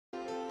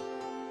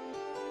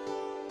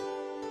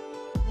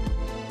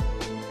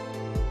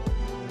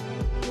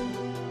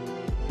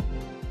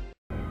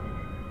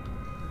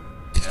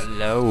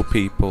Hello,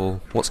 people.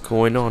 What's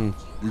going on?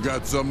 You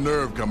got some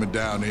nerve coming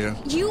down here.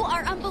 You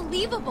are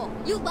unbelievable.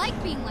 You like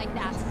being like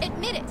that.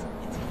 Admit it.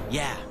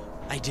 Yeah,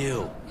 I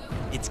do.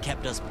 It's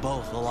kept us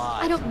both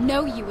alive. I don't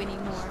know you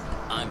anymore.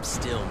 I'm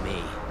still me.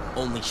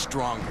 Only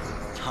stronger,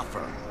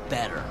 tougher,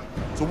 better.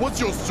 So what's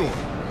your story?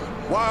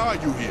 Why are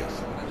you here?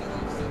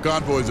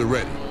 Convoys are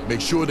ready.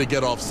 Make sure they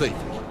get off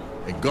safely.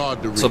 And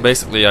guard the rear. So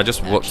basically, I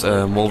just watched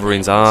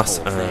Wolverine's ass,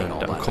 and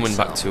I'm coming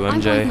back to I'm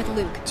MJ going with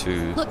Luke.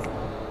 to... Look,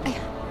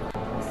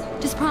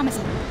 just promise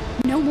me,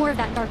 no more of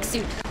that dark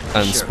suit.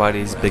 And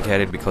Spidey's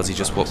big-headed because he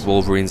just whooped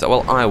Wolverine's...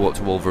 Well, I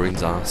whooped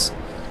Wolverine's ass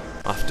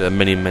after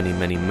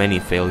many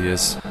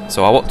failures.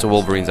 So I whooped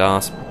Wolverine's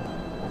ass.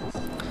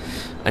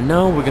 And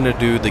now we're going to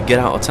do the Get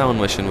Out of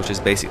Town mission, which is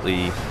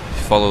basically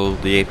follow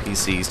the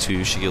APCs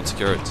to Shield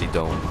Security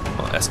Dome,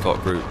 or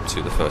escort group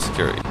to the first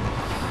security.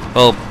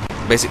 Well,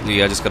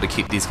 basically I just got to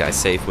keep these guys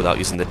safe without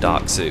using the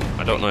dark suit.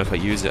 I don't know if I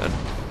use it.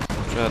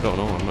 I don't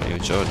know, I'm not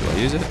even sure. Do I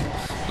use it?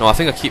 No, I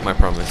think I keep my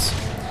promise.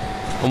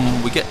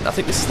 I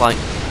think this is like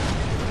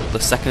the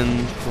second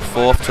or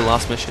fourth to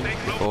last mission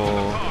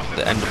before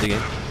the end of the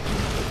game.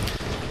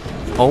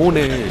 Own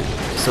it!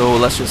 So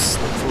we'll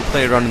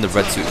play around in the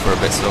red suit for a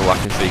bit so I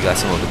can show you guys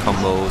some of the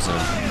combos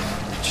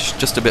and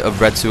just a bit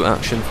of red suit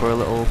action for a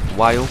little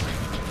while.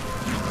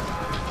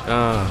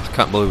 I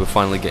can't believe we're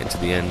finally getting to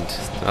the end.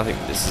 I think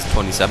this is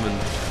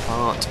 27th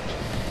part.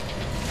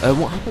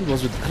 What happened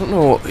was with, I don't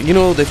know, you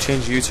know they've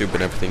changed YouTube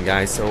and everything,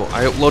 guys, so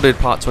I uploaded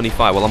part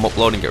 25, well I'm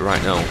uploading it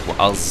right now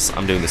as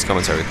I'm doing this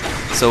commentary.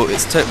 So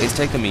it's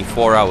taken me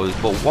 4 hours,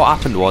 but what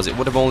happened was it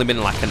would have only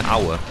been like an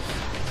hour,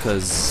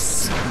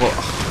 because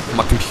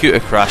my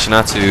computer crashed and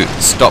I had to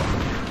stop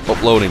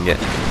uploading it.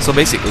 So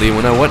basically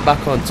when I went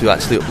back on to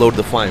actually upload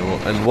the file,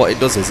 and what it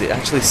does is it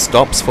actually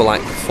stops for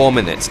like 4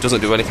 minutes,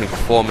 doesn't do anything for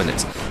 4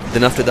 minutes.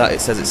 Then after that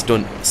it says it's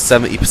done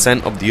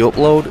 70% of the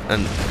upload,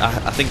 and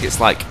I think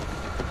it's like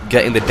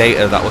getting the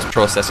data that was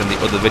processed in the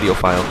other video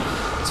file.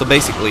 So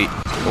basically,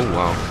 oh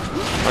wow,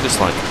 I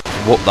just like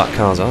whooped that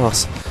car's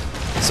ass.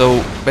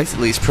 So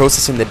basically it's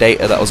processing the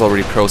data that was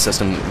already processed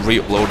and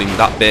re-uploading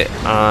that bit,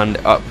 and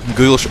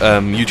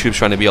YouTube's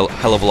trying to be a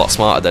hell of a lot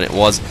smarter than it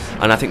was,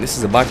 and I think this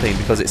is a bad thing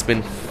because it's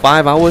been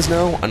 5 hours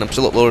now and I'm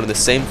still uploading the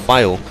same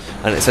file,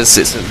 and it says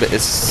it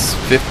says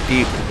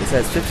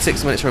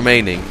 56 minutes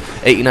remaining,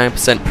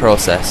 89%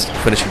 processed,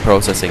 finishing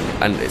processing,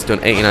 and it's done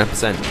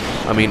 89%.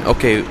 I mean,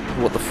 okay,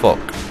 what the fuck?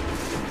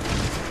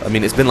 I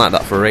mean, it's been like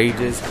that for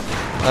ages,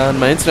 and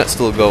my internet's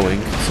still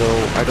going, so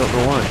I don't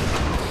know why.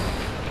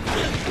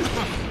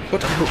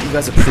 But I hope you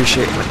guys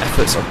appreciate my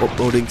efforts of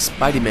uploading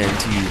Spider-Man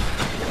to you.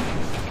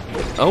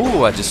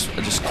 Oh, I just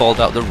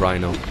called out the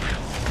Rhino.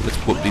 Let's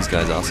whoop these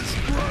guys' asses.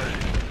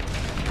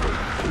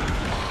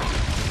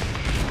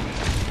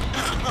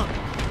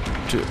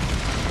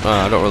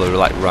 I don't really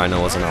like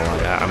Rhino as an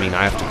ally. I mean,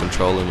 I have to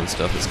control him and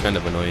stuff. It's kind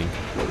of annoying.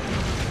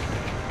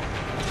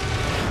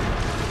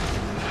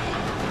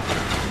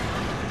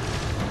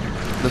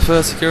 The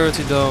first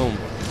security dome.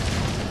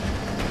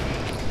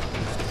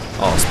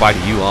 Oh,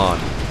 Spidey, you on.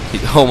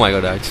 Oh my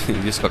god, he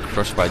just got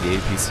crushed by the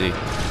APC.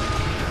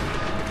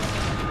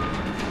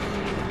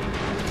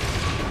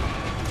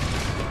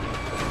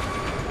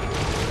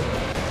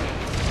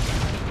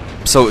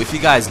 So if you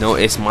guys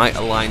notice, my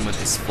alignment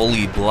is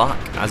fully black,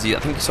 as I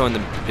think you saw in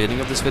the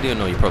beginning of this video.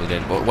 No, you probably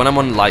didn't. But when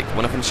when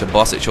I finish a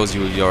boss, it shows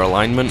you your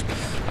alignment,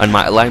 and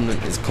my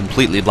alignment is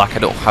completely black. I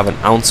don't have an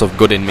ounce of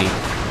good in me,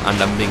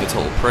 and I'm being a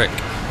total prick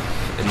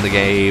in the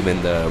game,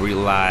 in the real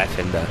life,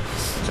 in the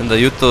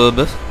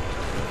YouTube.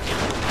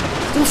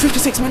 Still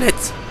 56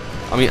 minutes!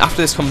 I mean,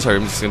 after this commentary,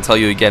 I'm just going to tell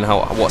you again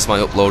what's my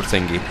upload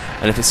thingy.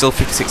 And if it's still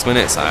 56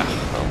 minutes, I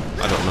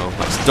don't know.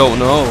 I just don't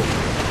know.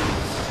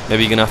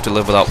 Maybe you're going to have to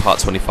live without part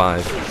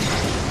 25.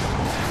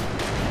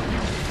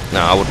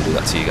 No, I wouldn't do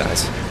that to you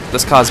guys.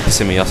 This car's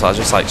pissing me off, so I was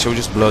just like, should we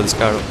just blow this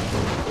car up?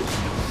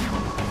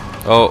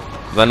 Oh,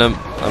 Venom.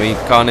 I mean,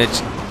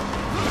 Carnage.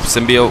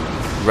 Symbiote.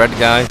 Red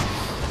guy.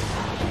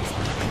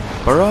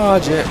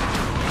 Barrage it.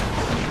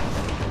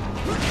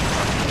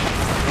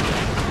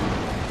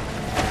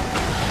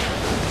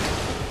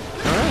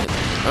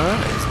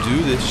 Alright, let's do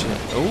this shit.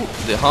 Oh,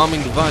 they're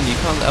harming the van. You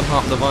can't let them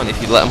harm the van.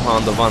 If you let them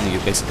harm the van, you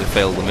basically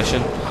fail the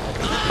mission.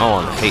 Oh,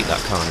 I hate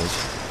that Carnage.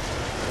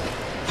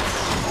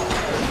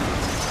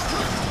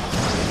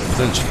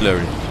 Flinch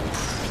Flurry.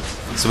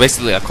 So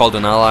basically, I called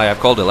an ally. I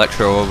called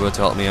Electro over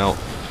to help me out.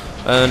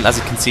 And as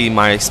you can see,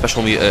 my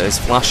special meter is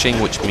flashing,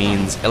 which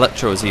means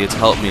Electro is here to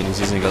help me, and he's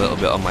using a little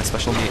bit of my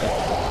special meter.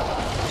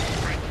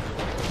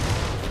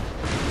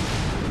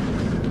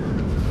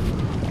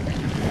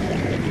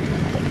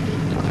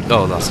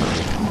 Oh, that's not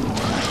good.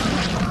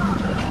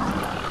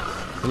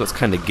 It looks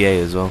kind of gay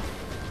as well.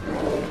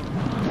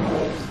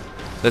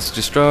 Let's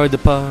destroy the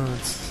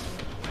parts.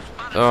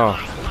 Oh,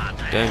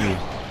 damn you.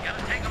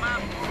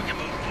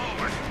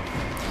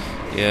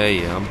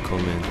 Yeah, I'm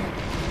coming.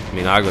 I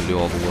mean, I gotta do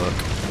all the work.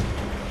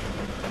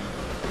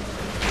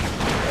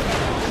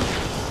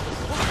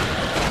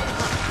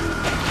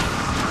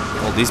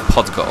 Well, these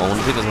pods got owned.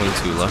 I think there's only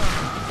 2 left.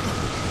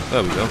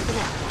 There we go.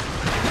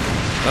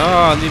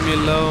 Ah, leave me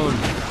alone.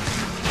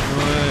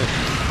 Alright.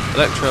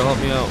 Electro, help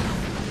me out.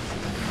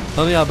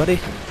 Help me out, buddy.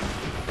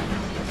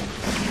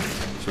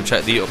 So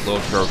check the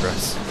upload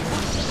progress.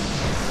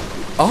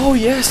 Oh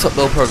yes,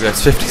 upload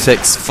progress.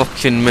 56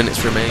 fucking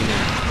minutes remaining.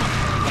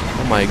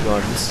 Oh my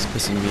god, this is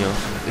pissing me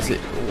off. Is it?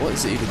 What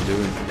is it even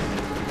doing?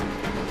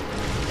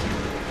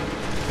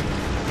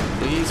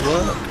 Please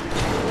work.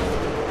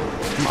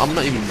 I'm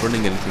not even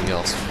running anything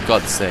else. For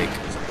God's sake.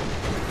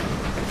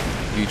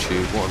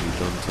 YouTube, what have you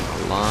done to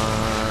my life?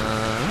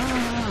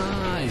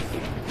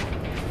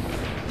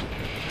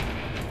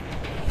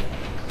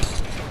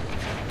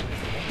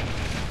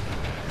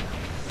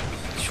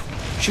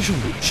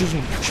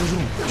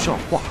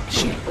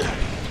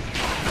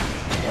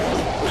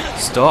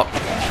 Stop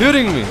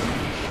hitting me!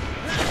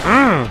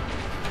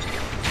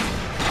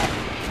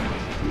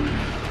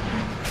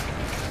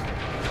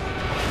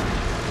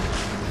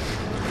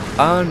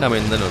 And I'm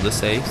in another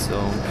safe, so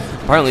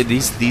apparently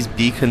these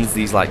beacons,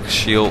 these like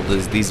shield,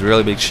 these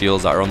really big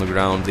shields that are on the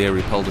ground, they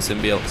repel the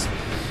symbiotes.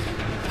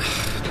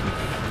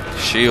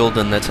 Shield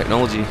and their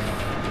technology,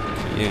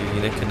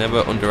 you can never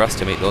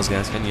underestimate those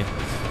guys, can you?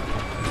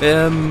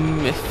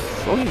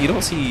 You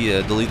don't see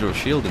the leader of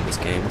Shield in this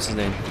game. What's his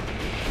name?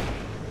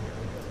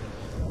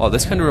 Oh,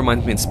 this kind of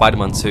reminds me of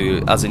Spider-Man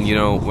 2, as in, you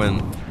know,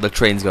 when the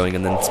train's going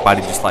and then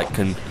Spidey just like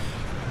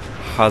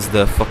has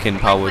the fucking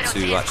power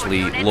to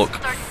actually look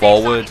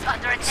forward.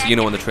 So you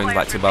know when the train's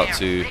like about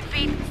to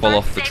fall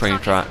off the train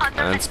track,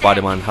 and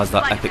Spider-Man has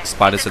that epic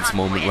spider sense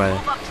moment where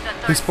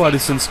his spider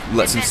sense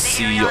lets him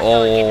see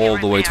all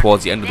the way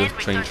towards the end of the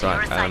train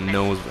track and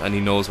he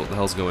knows what the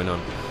hell's going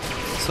on.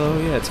 So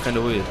yeah, it's kind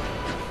of weird.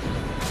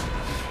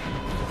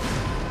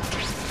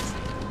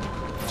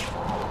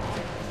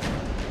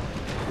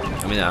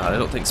 I mean, I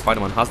don't think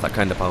Spider-Man has that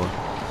kind of power.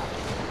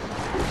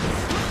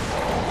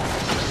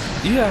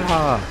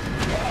 Yeah.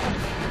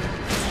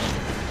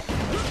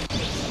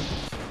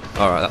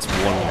 Alright, that's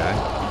one guy.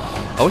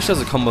 I wish there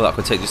was a combo that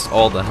could take just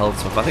all the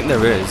health off. I think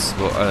there is,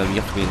 but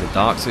you have to be in the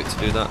dark suit to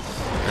do that.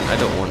 And I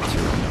don't want to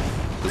right now,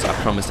 because I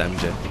promised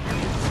MJ.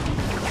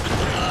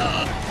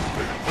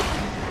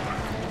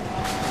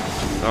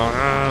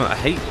 I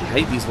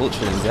hate these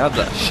vulturelings. They have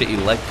that shitty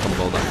leg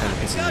combo that kind of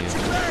pisses me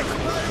off.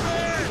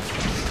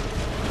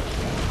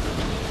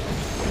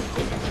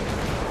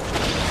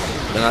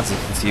 And as you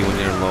can see, when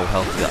you're in low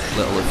health, that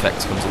little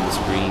effect comes on the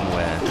screen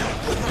where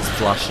it's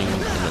flashing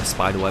in a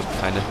spiderweb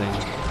kind of thing.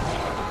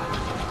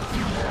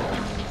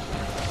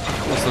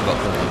 I've still got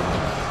the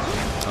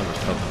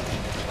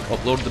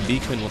upload the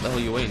beacon. What the hell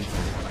are you waiting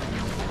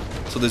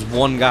for? So there's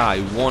one guy.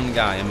 I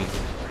mean,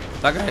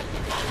 that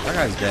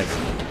guy's dead.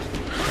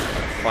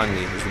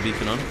 Finally, is the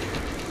beacon on?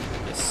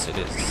 Yes, it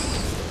is.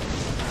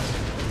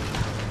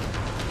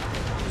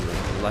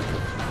 Like a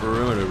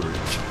perimeter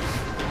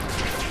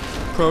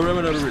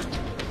bridge.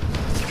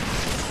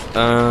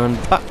 And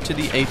back to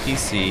the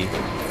APC.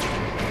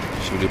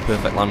 Should we do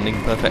perfect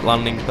landing, perfect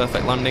landing,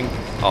 perfect landing?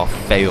 Oh,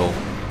 fail.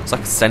 It's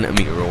like a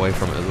centimeter away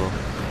from it as well.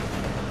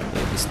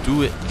 Yeah, just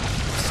do it.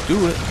 Just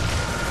do it.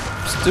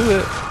 Just do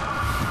it.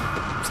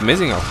 It's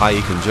amazing how high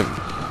you can jump.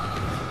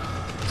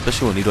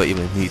 Especially when you don't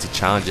even need to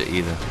charge it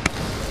either.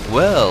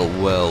 Well.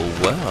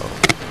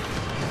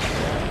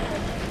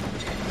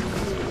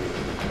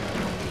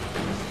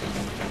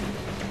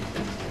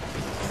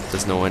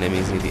 There's no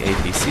enemies near the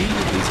APC.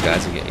 These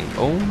guys are getting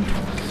owned.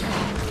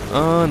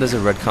 Oh, there's a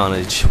Red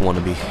Carnage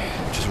wannabe.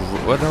 Just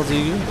what the hell did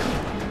he do?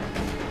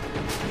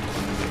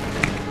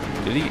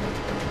 Did he?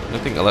 I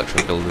think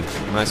Electro killed him.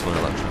 Nice one,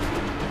 Electro.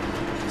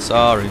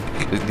 Sorry.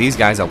 These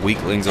guys are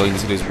weaklings. All you need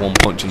to do is one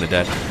punch and they're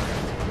dead.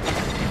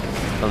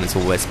 I don't need to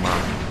waste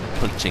my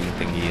punching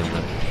thingy in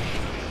there.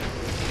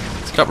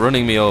 Stop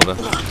running me over.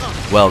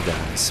 Well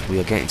guys, we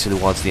are getting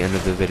towards the end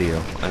of the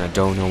video, and I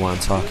don't know why I'm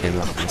talking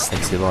about my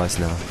sexy voice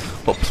now,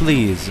 but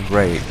please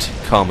rate,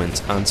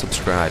 comment and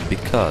subscribe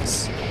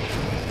because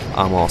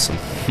I'm awesome.